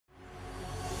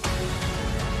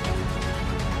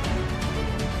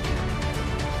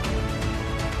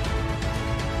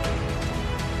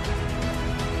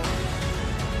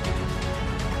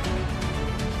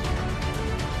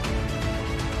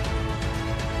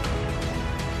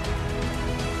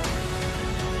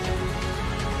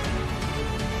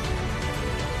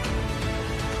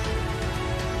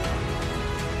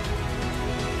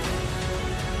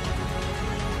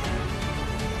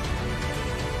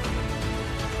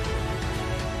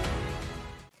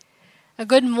A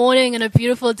good morning and a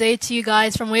beautiful day to you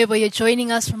guys from wherever you're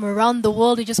joining us from around the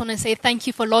world. We just want to say thank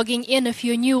you for logging in. If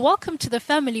you're new, welcome to the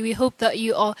family. We hope that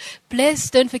you are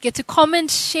blessed. Don't forget to comment,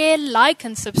 share, like,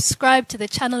 and subscribe to the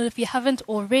channel if you haven't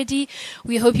already.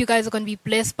 We hope you guys are going to be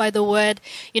blessed by the word.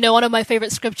 You know, one of my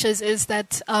favorite scriptures is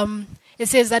that it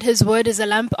says that his word is a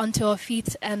lamp unto our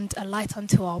feet and a light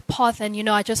unto our path. And, you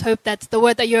know, I just hope that the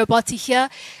word that you're about to hear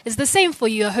is the same for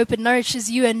you. I hope it nourishes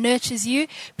you and nurtures you.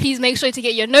 Please make sure to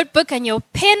get your notebook and your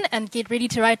pen and get ready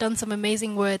to write down some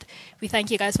amazing word. We thank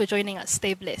you guys for joining us.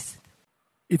 Stay blessed.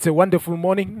 It's a wonderful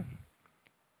morning.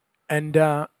 And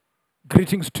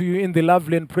greetings to you in the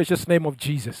lovely and precious name of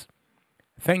Jesus.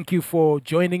 Thank you for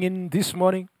joining in this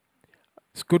morning.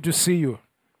 It's good to see you.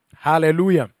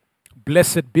 Hallelujah.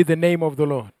 Blessed be the name of the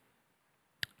Lord.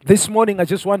 This morning, I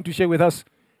just want to share with us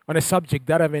on a subject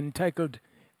that I've entitled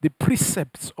The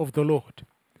Precepts of the Lord.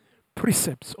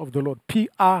 Precepts of the Lord.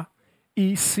 Precepts.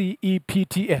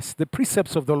 The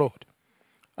Precepts of the Lord.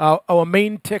 Our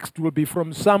main text will be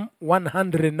from Psalm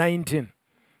 119.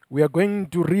 We are going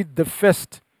to read the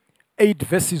first 8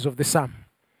 verses of the Psalm.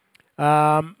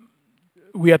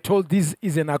 We are told this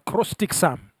is an acrostic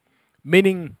psalm,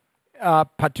 meaning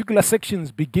particular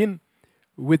sections begin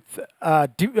with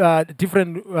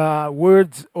different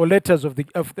words or letters of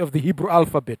the Hebrew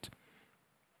alphabet.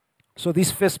 So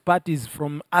this first part is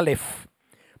from Aleph.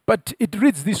 But it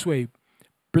reads this way: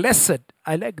 blessed,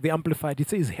 I like the Amplified, it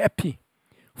says happy,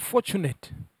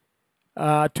 fortunate,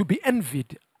 to be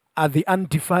envied are the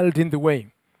undefiled in the way,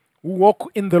 who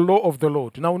walk in the law of the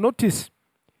Lord. Now notice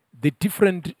the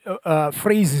different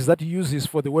phrases that he uses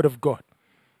for the word of God.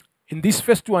 In this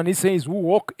first one, he says, who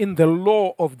walk in the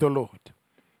law of the Lord.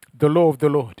 The law of the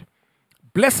Lord.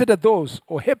 Blessed are those,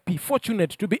 or happy,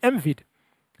 fortunate, to be envied,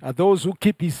 are those who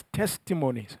keep his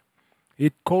testimonies.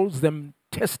 It calls them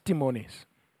testimonies.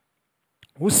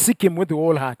 Who seek him with the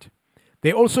whole heart.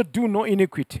 They also do no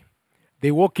iniquity. They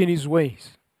walk in his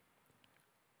ways.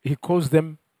 He calls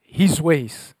them his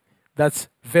ways. That's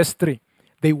verse 3.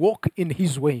 They walk in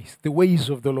his ways, the ways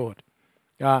of the Lord.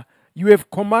 You have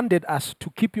commanded us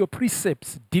to keep your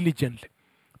precepts diligently.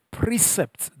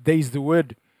 Precepts, there is the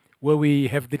word where we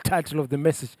have the title of the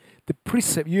message. The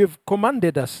precept, you have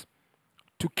commanded us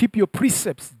to keep your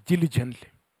precepts diligently.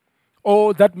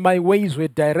 Oh, that my ways were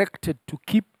directed to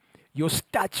keep your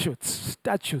statutes.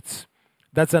 Statutes,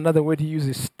 that's another word he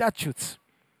uses, statutes.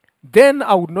 Then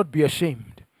I would not be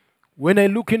ashamed. When I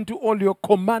look into all your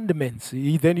commandments,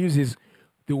 he then uses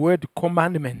the word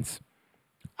commandments.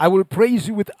 I will praise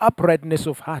you with uprightness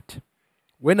of heart.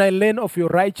 When I learn of your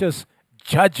righteous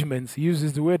judgments, he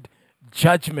uses the word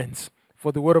judgments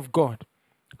for the word of God.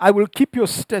 I will keep your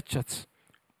statutes,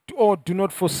 or do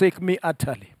not forsake me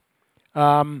utterly.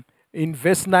 In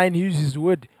verse 9, he uses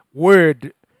the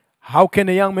word. How can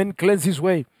a young man cleanse his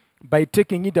way? By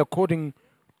taking it according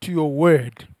to your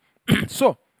word.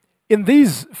 So, in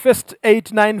these first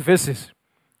 8-9 verses,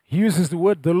 he uses the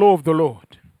word, the law of the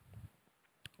Lord.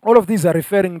 All of these are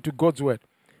referring to God's word.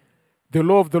 The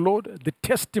law of the Lord, the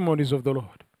testimonies of the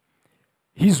Lord,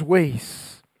 his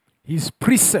ways, his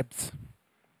precepts,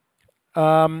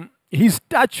 his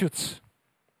statutes,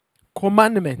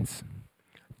 commandments,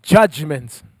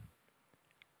 judgments,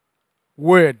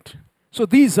 word. So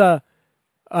these are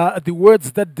the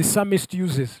words that the psalmist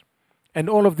uses. And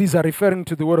all of these are referring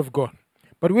to the word of God.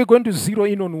 But we're going to zero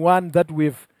in on one that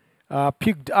we've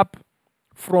picked up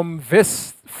from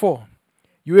verse 4.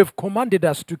 You have commanded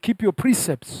us to keep your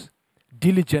precepts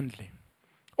diligently.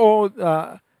 Or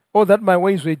that my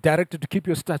ways were directed to keep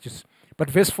your statutes. But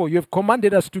verse 4, you have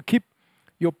commanded us to keep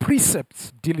your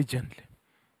precepts diligently.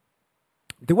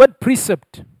 The word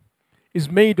precept is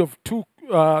made of two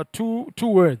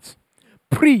words.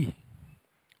 Pre,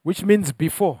 which means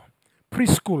before.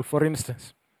 Preschool, for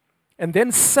instance. And then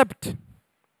sept,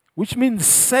 which means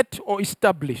set or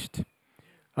established.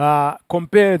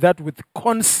 Compare that with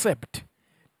concept.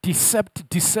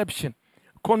 Deception,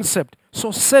 concept.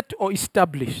 So set or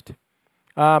established.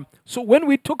 So when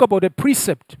we talk about a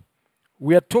precept,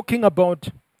 we are talking about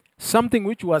something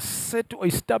which was set or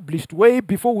established way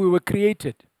before we were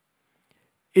created.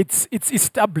 It's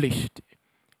established.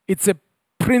 It's a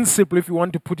principle, if you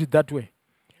want to put it that way.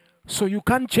 So you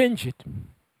can't change it.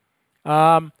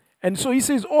 And so he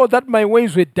says, oh, that my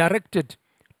ways were directed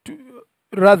to,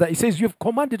 rather, he says, you have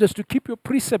commanded us to keep your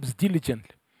precepts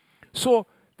diligently. So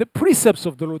the precepts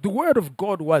of the Lord, the word of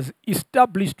God was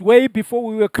established way before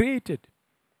we were created.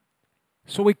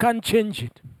 So we can't change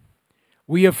it.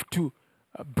 We have to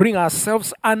bring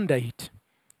ourselves under it,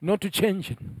 not to change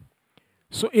it.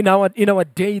 So in our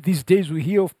day, these days, we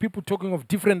hear of people talking of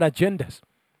different agendas.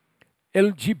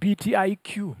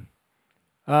 LGBTIQ.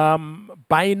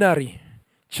 binary.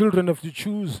 Children have to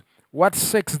choose what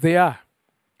sex they are.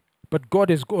 But God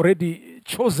has already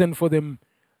chosen for them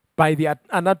by the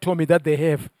anatomy that they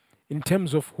have in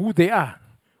terms of who they are,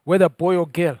 whether boy or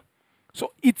girl.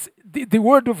 So it's the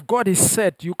word of God is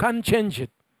set. You can't change it.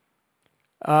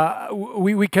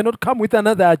 We cannot come with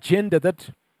another agenda that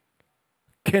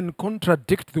can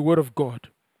contradict the word of God.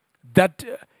 That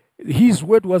his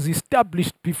word was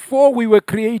established before we were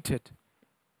created.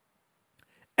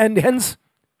 And hence,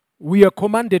 we are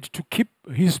commanded to keep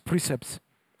his precepts,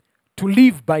 to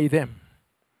live by them.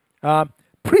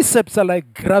 Precepts are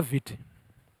like gravity.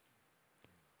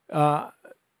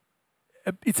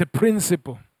 It's a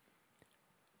principle.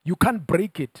 You can't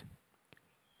break it.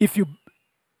 If you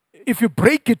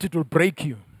break it, it will break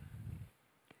you.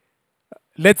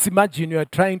 Let's imagine you are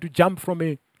trying to jump from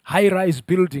a high-rise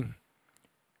building,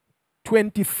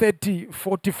 20, 30,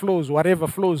 40 floors, whatever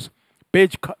floors,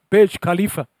 Burj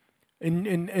Khalifa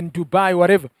in Dubai,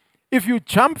 whatever. If you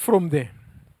jump from there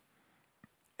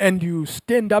and you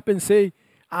stand up and say,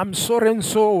 I'm so and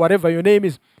so, whatever your name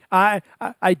is, I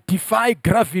defy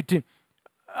gravity.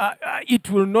 It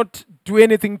will not do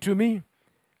anything to me.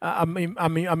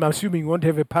 I'm assuming you won't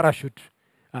have a parachute.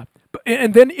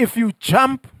 And then if you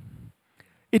jump,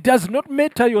 it does not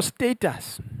matter your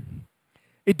status.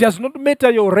 It does not matter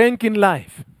your rank in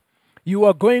life. You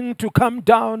are going to come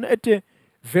down at a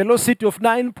velocity of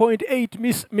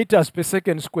 9.8 meters per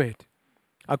second squared,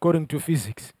 according to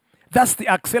physics. That's the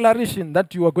acceleration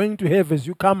that you are going to have as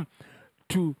you come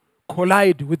to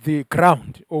collide with the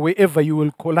ground, or wherever you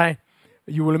will collide,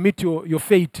 you will meet your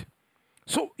fate.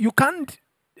 So you can't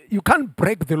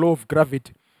break the law of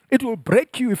gravity. It will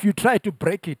break you if you try to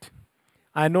break it.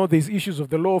 I know there's issues of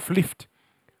the law of lift,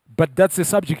 but that's a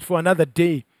subject for another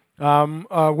day.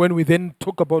 When we then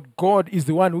talk about God is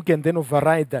the one who can then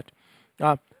override that.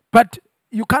 But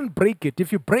you can't break it.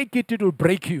 If you break it, it will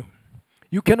break you.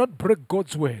 You cannot break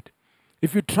God's word.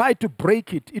 If you try to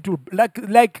break it, it will,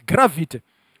 like gravity.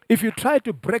 If you try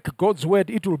to break God's word,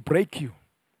 it will break you.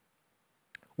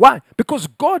 Why? Because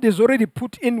God has already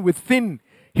put in within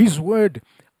his word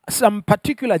some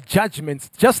particular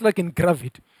judgments, just like in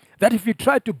gravity, that if you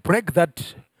try to break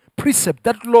that precept,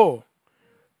 that law,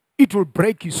 it will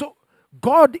break you. So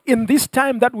God, in this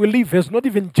time that we live, has not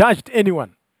even judged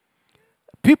anyone.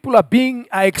 People are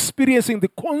experiencing the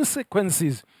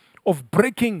consequences of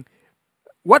breaking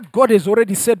what God has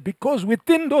already said, because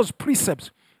within those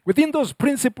precepts, within those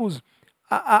principles,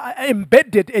 are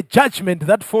embedded a judgment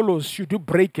that follows should you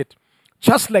break it,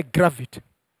 just like gravity.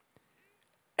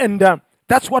 And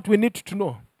that's what we need to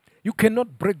know. You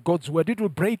cannot break God's word. It will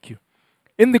break you.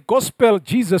 In the gospel,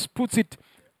 Jesus puts it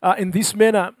in this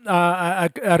manner.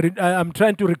 I'm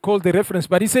trying to recall the reference,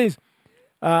 but he says,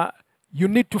 you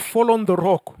need to fall on the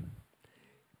rock.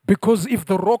 Because if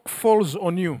the rock falls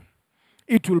on you,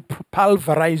 it will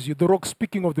pulverize you. The rock,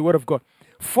 speaking of the word of God.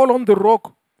 Fall on the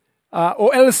rock,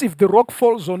 or else if the rock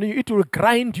falls on you, it will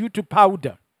grind you to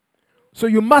powder. So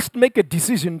you must make a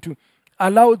decision to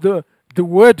allow the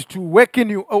word to work in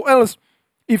you, or else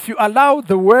if you allow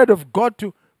the word of God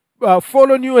to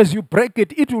fall on you as you break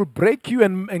it, it will break you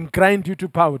and grind you to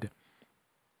powder.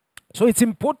 So it's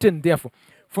important, therefore,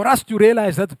 for us to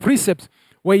realize that the precepts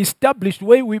were established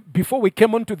before we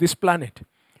came onto this planet.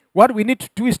 What we need to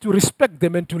do is to respect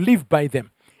them and to live by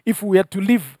them. If we are to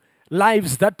live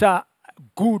lives that are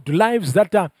good, lives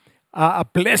that are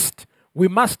blessed, we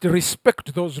must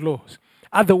respect those laws.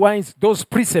 Otherwise, those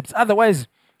precepts,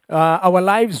 our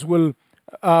lives will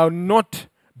not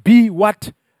be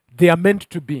what they are meant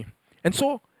to be. And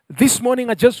so, this morning,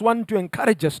 I just want to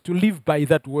encourage us to live by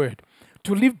that word,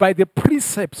 to live by the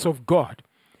precepts of God.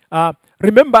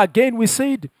 Remember, again, we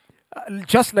said,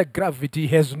 just like gravity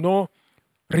has no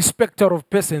respecter of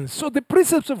persons, so the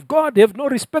precepts of God have no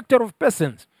respecter of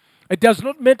persons. It does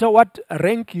not matter what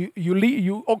rank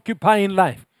you occupy in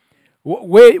life,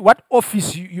 what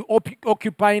office you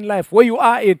occupy in life, where you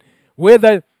are in,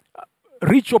 whether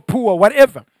rich or poor,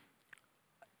 whatever.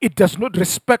 It does not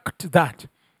respect that.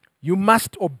 You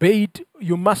must obey it.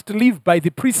 You must live by the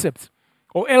precepts,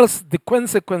 or else the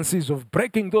consequences of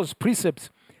breaking those precepts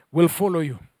will follow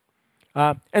you.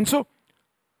 And so,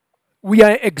 we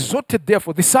are exhorted,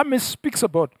 therefore. The psalmist speaks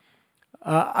about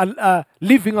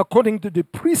living according to the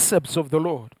precepts of the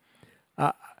Lord,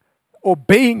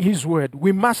 obeying his word.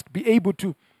 We must be able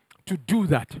to do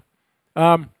that.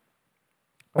 And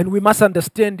we must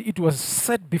understand it was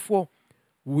set before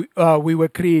we were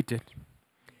created.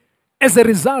 As a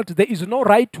result, there is no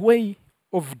right way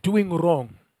of doing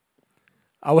wrong.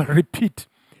 I will repeat.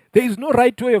 There is no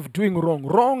right way of doing wrong.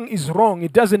 Wrong is wrong.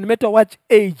 It doesn't matter what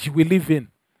age we live in.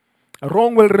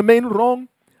 Wrong will remain wrong.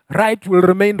 Right will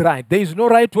remain right. There is no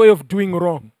right way of doing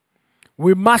wrong.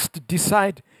 We must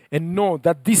decide and know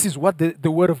that this is what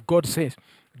the Word of God says.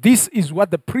 This is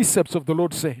what the precepts of the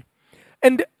Lord say.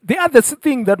 And the other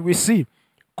thing that we see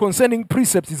concerning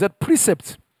precepts is that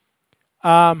precepts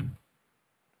are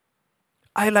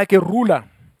like a ruler.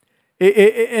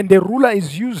 And the ruler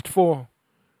is used for,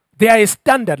 they are a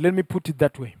standard, let me put it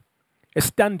that way. A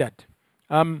standard.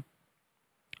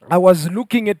 I was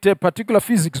looking at a particular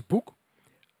physics book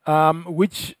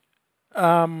which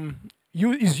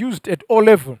is used at O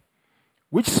level,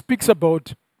 which speaks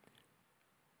about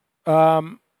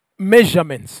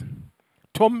measurements.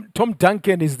 Tom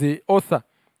Duncan is the author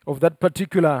of that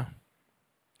particular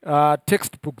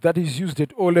textbook that is used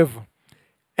at O level.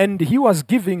 And he was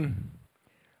giving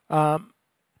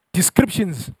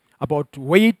descriptions about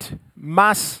weight,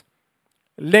 mass,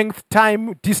 length,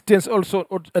 time, distance, also,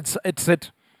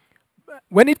 etc.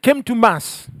 When it came to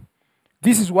mass,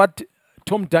 this is what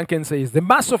Tom Duncan says. The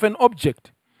mass of an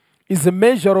object is the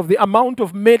measure of the amount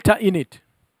of matter in it.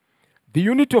 The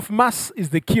unit of mass is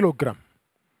the kilogram.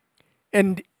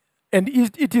 And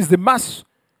it is the mass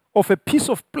of a piece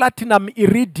of platinum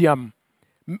iridium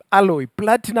alloy,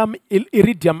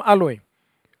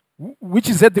 which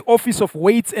is at the Office of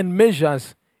Weights and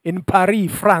Measures in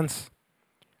Paris, France.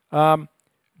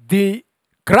 The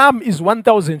gram is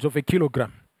 1,000th of a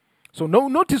kilogram. So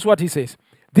notice what he says.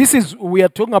 We are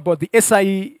talking about the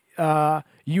SI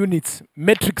units,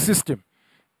 metric system.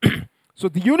 So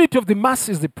the unit of the mass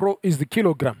is the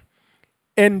kilogram.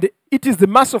 And it is the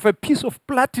mass of a piece of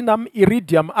platinum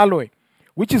iridium alloy,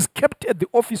 which is kept at the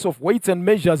Office of Weights and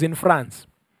Measures in France.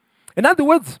 In other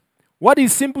words, what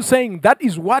is simple saying, that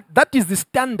is the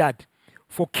standard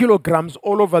for kilograms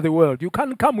all over the world. You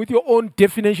can't come with your own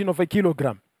definition of a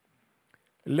kilogram.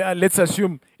 Let's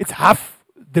assume it's half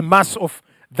the mass of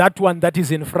that one that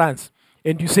is in France.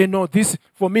 And you say, no,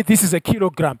 for me, this is a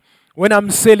kilogram. When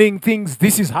I'm selling things,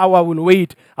 this is how I will weigh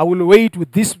it. I will weigh it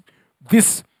with this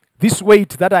weight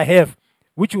that I have,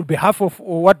 which will be half of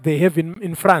what they have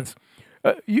in France.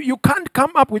 You can't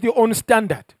come up with your own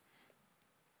standard.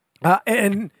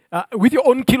 With your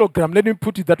own kilogram, let me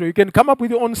put it that way. You can come up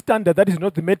with your own standard. That is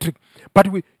not the metric. But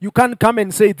you can't come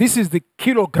and say, this is the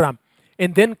kilogram,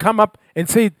 and then come up and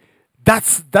say,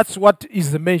 that's what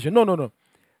is the measure. No.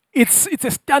 It's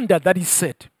a standard that is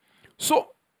set. So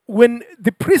when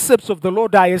the precepts of the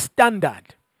Lord are a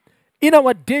standard, in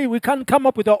our day we can't come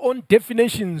up with our own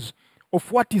definitions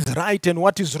of what is right and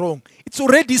what is wrong. It's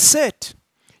already set.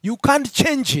 You can't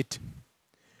change it.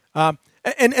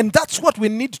 And that's what we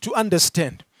need to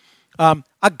understand.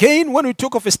 Again, when we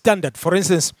talk of a standard, for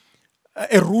instance,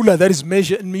 a ruler that is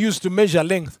used to measure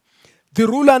length, the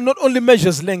ruler not only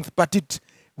measures length, but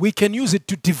we can use it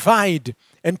to divide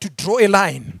and to draw a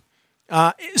line.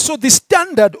 So the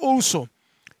standard also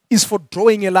is for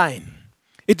drawing a line.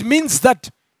 It means that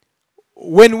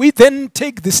when we then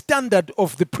take the standard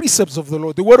of the precepts of the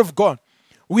Lord, the Word of God,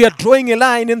 we are drawing a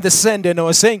line in the sand and I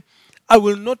was saying, I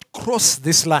will not cross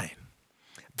this line.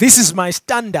 This is my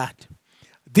standard.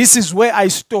 This is where I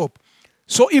stop.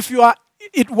 So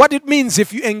what it means,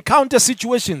 if you encounter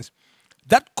situations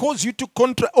that cause you to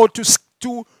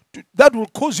that will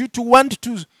cause you to want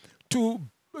to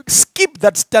skip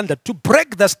that standard, to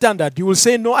break the standard, you will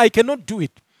say, no, I cannot do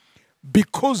it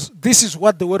because this is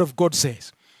what the Word of God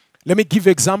says. Let me give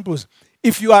examples.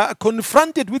 If you are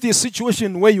confronted with a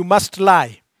situation where you must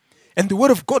lie, and the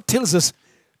Word of God tells us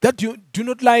that you do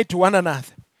not lie to one another,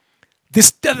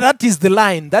 that is the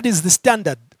line, that is the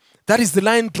standard, that is the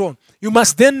line drawn. You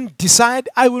must then decide,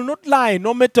 I will not lie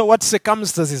no matter what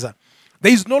circumstances are.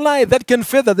 There is no lie that can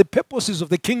further the purposes of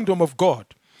the kingdom of God.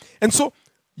 And so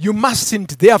you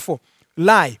mustn't therefore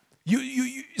lie.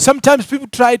 Sometimes people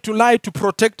try to lie to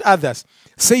protect others.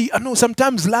 Say, no,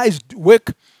 sometimes lies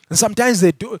work and sometimes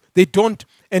they don't.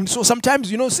 And so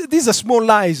sometimes, these are small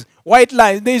lies, white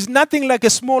lies. There is nothing like a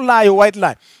small lie or white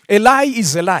lie. A lie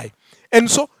is a lie.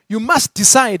 And so you must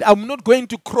decide, I'm not going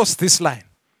to cross this line.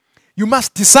 You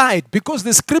must decide, because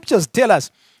the scriptures tell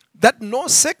us that no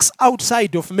sex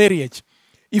outside of marriage.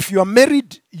 If you are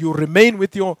married, you remain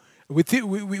with your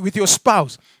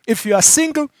spouse. If you are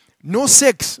single, no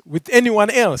sex with anyone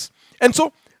else. And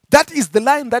so that is the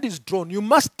line that is drawn. You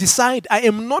must decide, I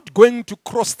am not going to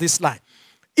cross this line.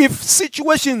 If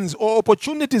situations or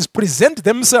opportunities present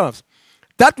themselves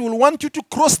that will want you to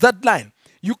cross that line,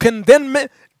 you can then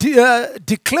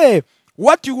declare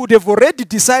what you would have already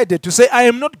decided to say, I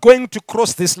am not going to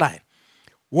cross this line.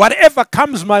 Whatever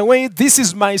comes my way, this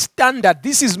is my standard.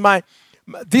 This is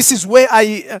where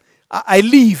I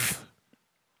live.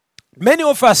 Many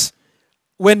of us,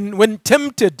 when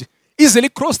tempted, easily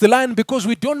cross the line because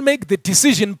we don't make the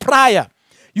decision prior.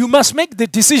 You must make the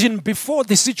decision before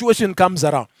the situation comes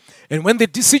around. And when the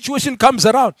situation comes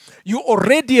around, you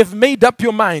already have made up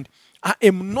your mind. I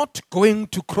am not going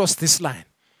to cross this line.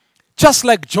 Just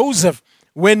like Joseph,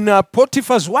 when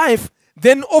Potiphar's wife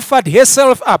then offered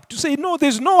herself up to say, no,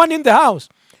 there's no one in the house.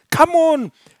 Come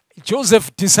on.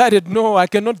 Joseph decided, no, I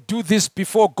cannot do this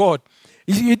before God.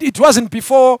 It wasn't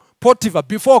before Potiphar,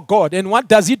 before God. And what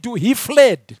does he do? He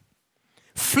fled.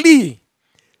 Flee.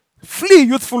 Flee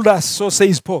youthfulness, so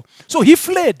says Paul. So he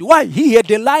fled. Why? He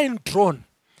had a line drawn.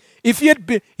 If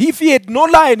he had no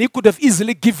line, he could have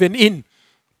easily given in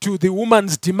to the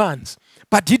woman's demands.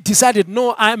 But he decided,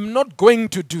 no, I'm not going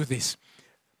to do this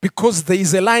because there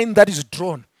is a line that is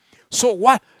drawn. So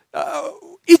what?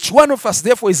 Each one of us,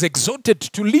 therefore, is exhorted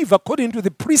to live according to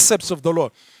the precepts of the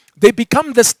Lord. They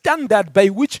become the standard by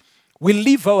which we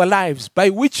live our lives, by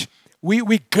which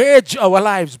we gauge our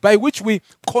lives, by which we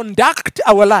conduct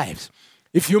our lives.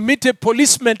 If you meet a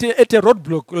policeman at a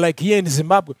roadblock, like here in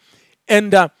Zimbabwe,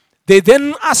 and they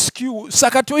then ask you,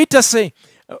 Sakatoita say,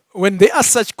 when they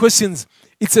ask such questions,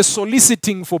 it's a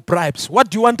soliciting for bribes. What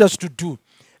do you want us to do?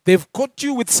 They've caught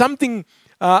you with something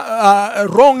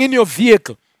wrong in your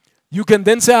vehicle. You can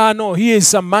then say, no, here is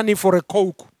some money for a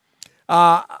Coke,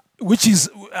 which is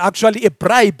actually a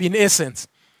bribe in essence.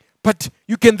 But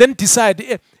you can then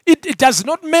decide, it does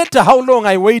not matter how long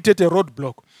I wait at a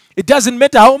roadblock. It doesn't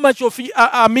matter how much of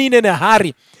I'm in a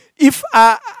hurry. If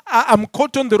I'm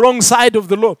caught on the wrong side of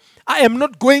the law, I am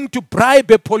not going to bribe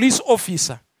a police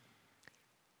officer.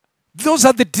 Those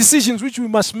are the decisions which we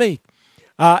must make.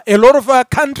 A lot of our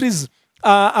countries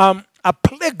are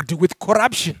plagued with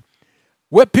corruption,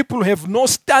 where people have no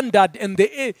standard and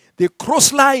they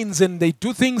cross lines and they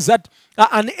do things that are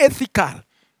unethical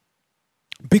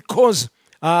because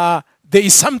there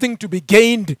is something to be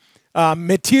gained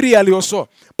materially or so.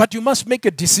 But you must make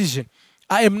a decision.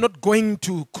 I am not going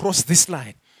to cross this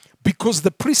line because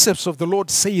the precepts of the Lord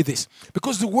say this,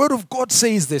 because the Word of God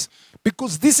says this,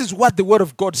 because this is what the Word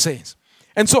of God says.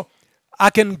 And so I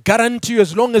can guarantee you,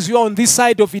 as long as you're on this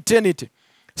side of eternity,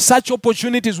 such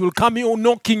opportunities will come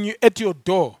knocking at your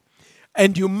door.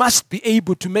 And you must be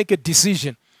able to make a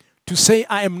decision to say,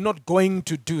 I am not going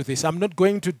to do this. I'm not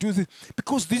going to do this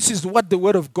because this is what the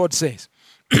Word of God says.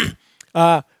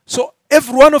 So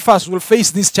every one of us will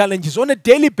face these challenges on a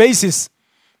daily basis.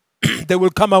 They will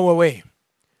come our way.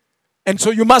 And so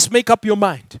you must make up your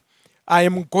mind. I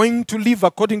am going to live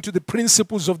according to the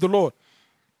principles of the Lord.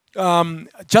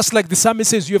 Just like the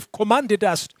psalmist says, you have commanded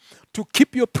us to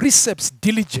keep your precepts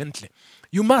diligently.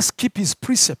 You must keep his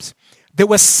precepts. They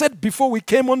were set before we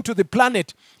came onto the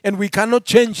planet, and we cannot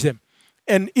change them.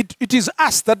 And it is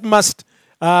us that must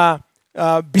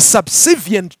be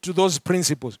subservient to those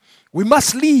principles. We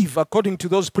must live according to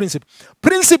those principles.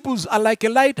 Principles are like a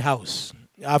lighthouse.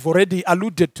 I've already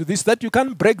alluded to this, that you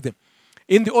can't break them.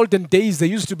 In the olden days, there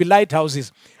used to be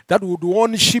lighthouses that would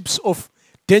warn ships of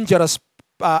dangerous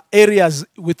areas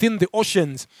within the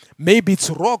oceans. Maybe it's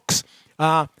rocks.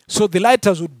 So the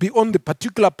lighthouse would be on the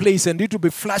particular place and it would be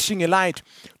flashing a light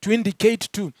to indicate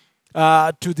to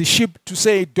the ship to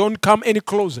say, don't come any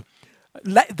closer.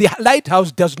 The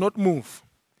lighthouse does not move.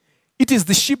 It is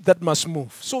the ship that must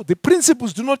move. So the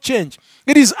principles do not change.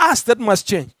 It is us that must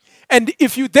change. And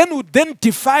if you then would then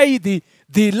defy the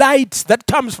light that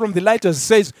comes from the lighthouse,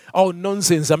 says, oh,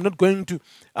 nonsense, I'm going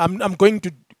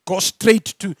to go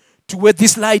straight to where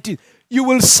this light is, you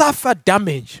will suffer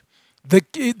damage.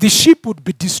 The ship would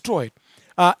be destroyed,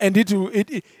 and it will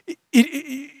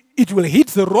hit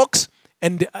the rocks,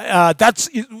 and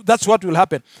that's what will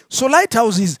happen. So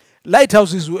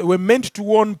lighthouses were meant to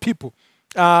warn people.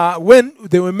 When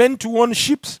they were meant to warn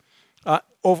ships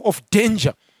of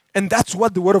danger, and that's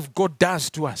what the Word of God does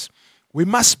to us. We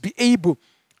must be able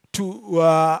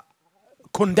to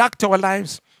conduct our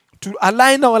lives, to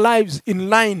align our lives in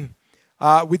line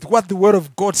with what the Word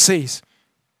of God says.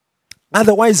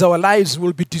 Otherwise, our lives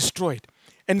will be destroyed.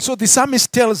 And so the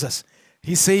psalmist tells us,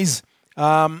 he says,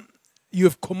 you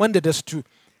have commanded us to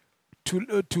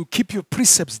keep your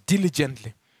precepts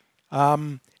diligently.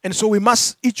 And so we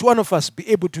must, each one of us, be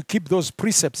able to keep those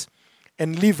precepts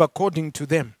and live according to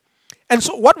them. And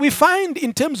so what we find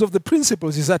in terms of the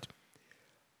principles is that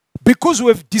because we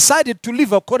have decided to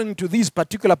live according to these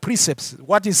particular precepts,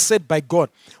 what is said by God,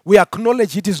 we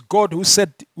acknowledge it is God who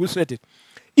said it.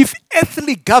 If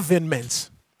earthly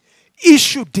governments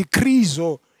issue decrees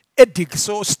or edicts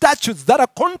or statutes that are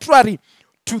contrary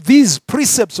to these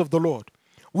precepts of the Lord,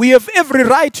 we have every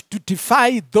right to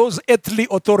defy those earthly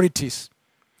authorities.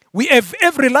 We have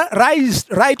every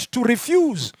right to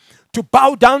refuse to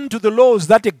bow down to the laws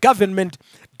that a government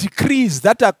decrees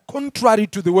that are contrary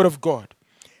to the word of God.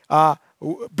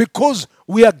 Because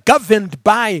we are governed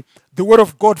by the word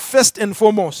of God first and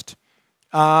foremost,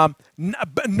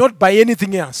 not by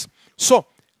anything else. So,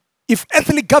 if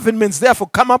earthly governments therefore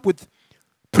come up with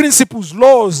principles,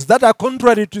 laws that are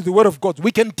contrary to the word of God,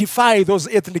 we can defy those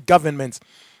earthly governments,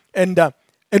 and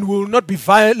we will not be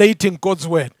violating God's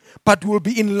word, but we will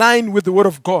be in line with the word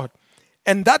of God.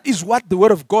 And that is what the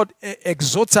word of God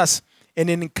exhorts us and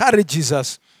encourages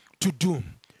us to do.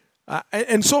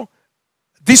 And so,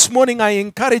 this morning I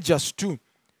encourage us to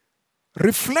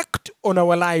reflect on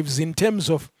our lives in terms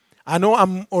of, I know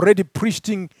I'm already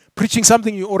preaching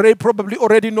something you probably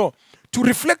already know, to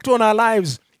reflect on our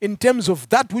lives in terms of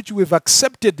that which we've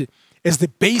accepted as the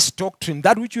base doctrine,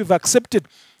 that which we've accepted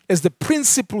as the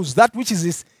principles, that which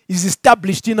is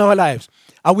established in our lives.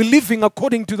 Are we living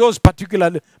according to those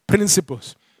particular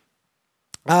principles?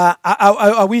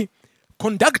 Are we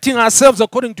conducting ourselves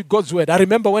according to God's word? I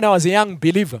remember when I was a young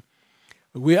believer,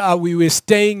 we were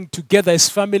staying together as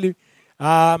family.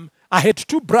 I had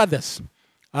two brothers,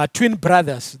 twin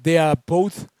brothers. They are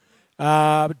both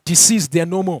deceased. They are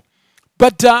no more.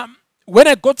 But when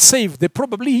I got saved, they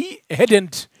probably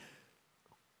hadn't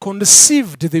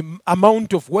conceived the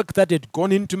amount of work that had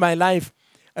gone into my life,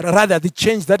 rather the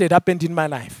change that had happened in my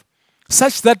life,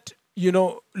 such that,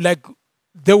 like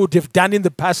they would have done in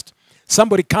the past.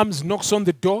 Somebody comes, knocks on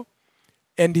the door,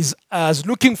 and is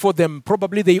looking for them.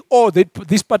 Probably they owe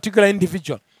this particular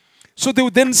individual. So they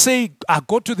would then say,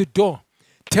 go to the door,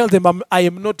 tell them I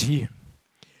am not here.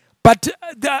 But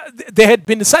there had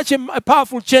been such a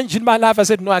powerful change in my life. I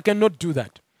said, no, I cannot do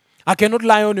that. I cannot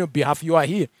lie on your behalf. You are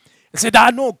here. I said,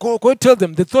 no, go tell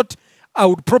them. They thought I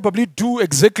would probably do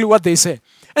exactly what they said.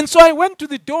 And so I went to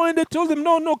the door and I told them,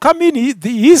 no, come in.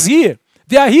 He's here.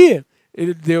 They are here.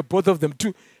 They are both of them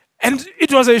too. And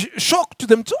it was a shock to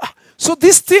them too. So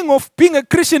this thing of being a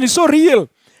Christian is so real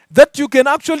that you can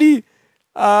actually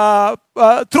throw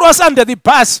us under the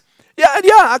bus. Yeah,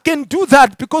 I can do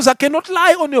that because I cannot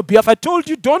lie on your behalf. I told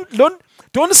you, don't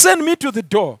send me to the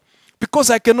door because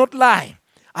I cannot lie.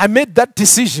 I made that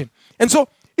decision. And so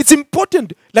it's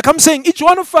important. Like I'm saying, each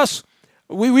one of us,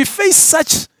 we face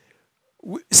such,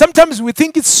 sometimes we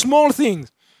think it's small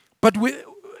things, but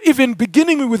even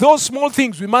beginning with those small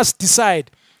things, we must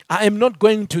decide, I am not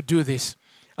going to do this.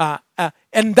 And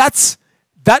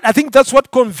I think that's what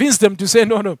convinced them to say,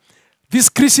 no, this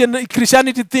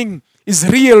Christianity thing is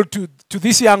real to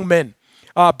this young man,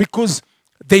 because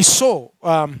they saw.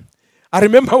 I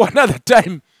remember one other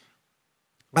time,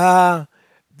 a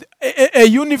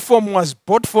uniform was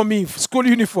bought for me, school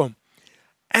uniform,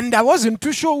 and I wasn't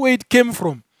too sure where it came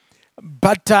from.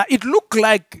 But it looked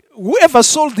like whoever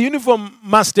sold the uniform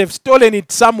must have stolen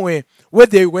it somewhere where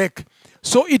they work.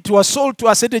 So it was sold to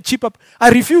us at a cheaper. I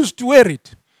refused to wear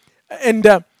it, and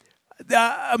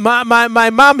my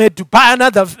mom had to buy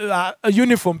another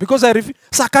uniform because I refused.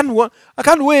 So I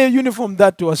can't wear a uniform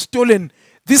that was stolen.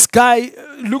 This guy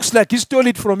looks like he stole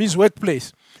it from his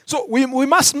workplace. So we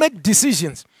must make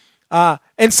decisions,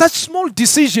 and such small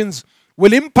decisions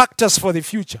will impact us for the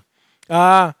future.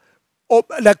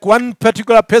 Like one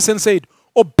particular person said,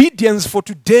 obedience for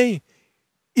today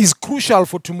is crucial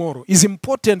for tomorrow, is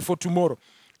important for tomorrow.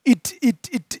 It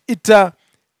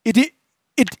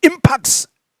impacts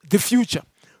the future.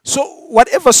 So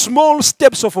whatever small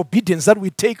steps of obedience that we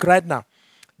take right now,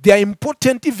 they are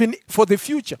important even for the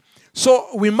future. So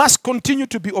we must continue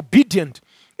to be obedient,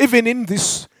 even in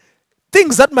these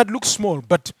things that might look small.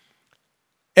 But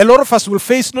a lot of us will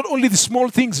face not only the small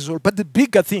things as well, but the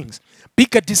bigger things,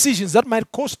 bigger decisions that might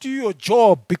cost you your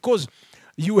job because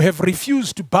you have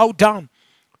refused to bow down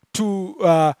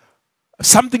to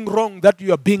something wrong that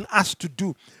you are being asked to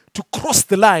do, to cross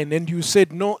the line, and you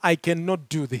said, no, I cannot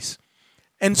do this.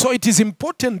 And so it is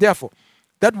important, therefore,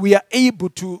 that we are able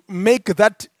to make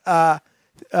that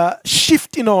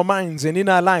shift in our minds and in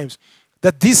our lives,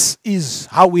 that this is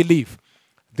how we live.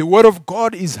 The Word of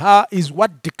God is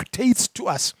what dictates to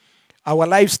us our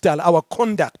lifestyle, our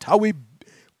conduct, how we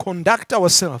conduct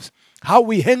ourselves, how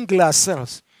we handle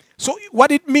ourselves. So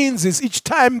what it means is each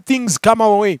time things come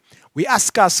our way, we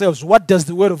ask ourselves, what does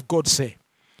the Word of God say?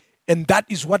 And that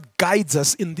is what guides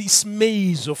us in this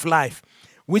maze of life,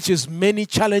 which is many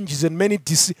challenges and many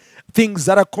things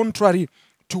that are contrary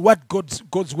to what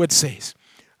God's Word says.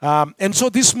 And so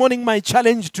this morning, my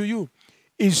challenge to you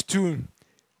is to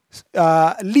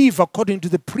live according to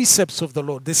the precepts of the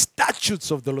Lord, the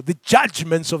statutes of the Lord, the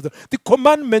judgments of the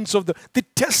commandments of the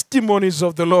testimonies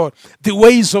of the Lord, the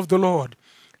ways of the Lord.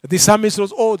 The psalmist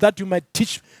says, oh, that you might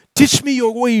teach me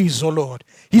your ways, O Lord.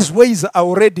 His ways are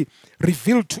already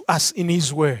revealed to us in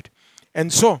His Word.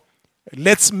 And so,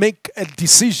 let's make a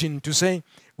decision to say,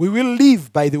 we will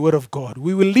live by the word of God.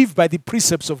 We will live by the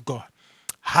precepts of God.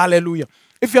 Hallelujah.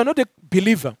 If you're not a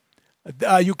believer,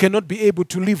 you cannot be able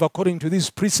to live according to these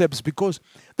precepts, because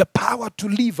the power to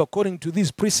live according to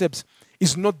these precepts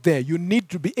is not there. You need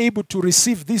to be able to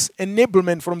receive this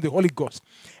enablement from the Holy Ghost.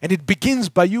 And it begins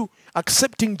by you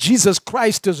accepting Jesus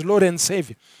Christ as Lord and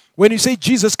Savior. When you say,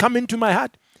 Jesus, come into my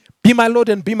heart, be my Lord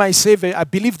and be my Savior, I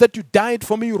believe that you died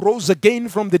for me, you rose again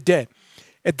from the dead.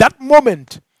 At that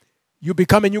moment, you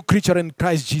become a new creature in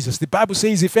Christ Jesus. The Bible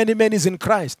says, if any man is in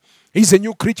Christ, he's a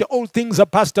new creature. All things are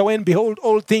passed away, and behold,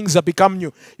 all things are become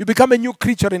new. You become a new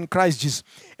creature in Christ Jesus.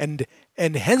 And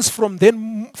hence from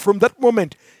that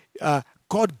moment,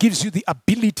 God gives you the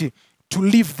ability to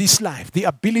live this life, the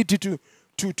ability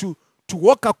to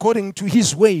walk according to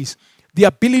his ways, the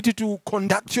ability to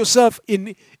conduct yourself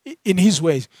in his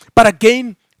ways. But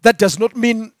again, that does not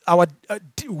mean our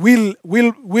will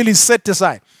is set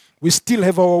aside. We still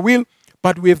have our will,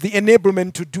 but we have the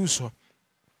enablement to do so.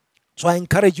 So I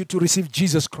encourage you to receive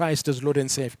Jesus Christ as Lord and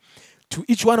Savior. To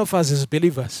each one of us as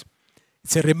believers,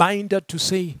 it's a reminder to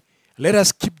say, let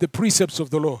us keep the precepts of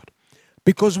the Lord.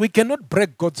 Because we cannot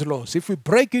break God's laws. If we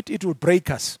break it, it will break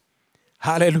us.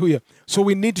 Hallelujah. So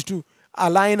we need to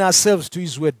align ourselves to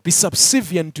his word, be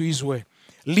subservient to his word,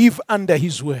 live under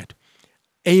his word.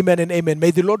 Amen and amen.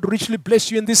 May the Lord richly bless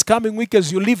you in this coming week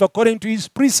as you live according to his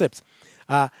precepts.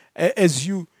 As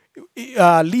you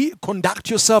conduct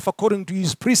yourself according to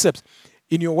his precepts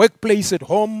in your workplace, at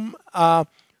home,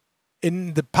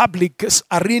 in the public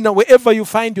arena, wherever you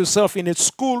find yourself, in a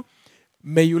school,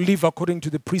 may you live according to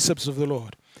the precepts of the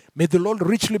Lord. May the Lord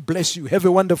richly bless you. Have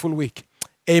a wonderful week.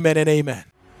 Amen and amen.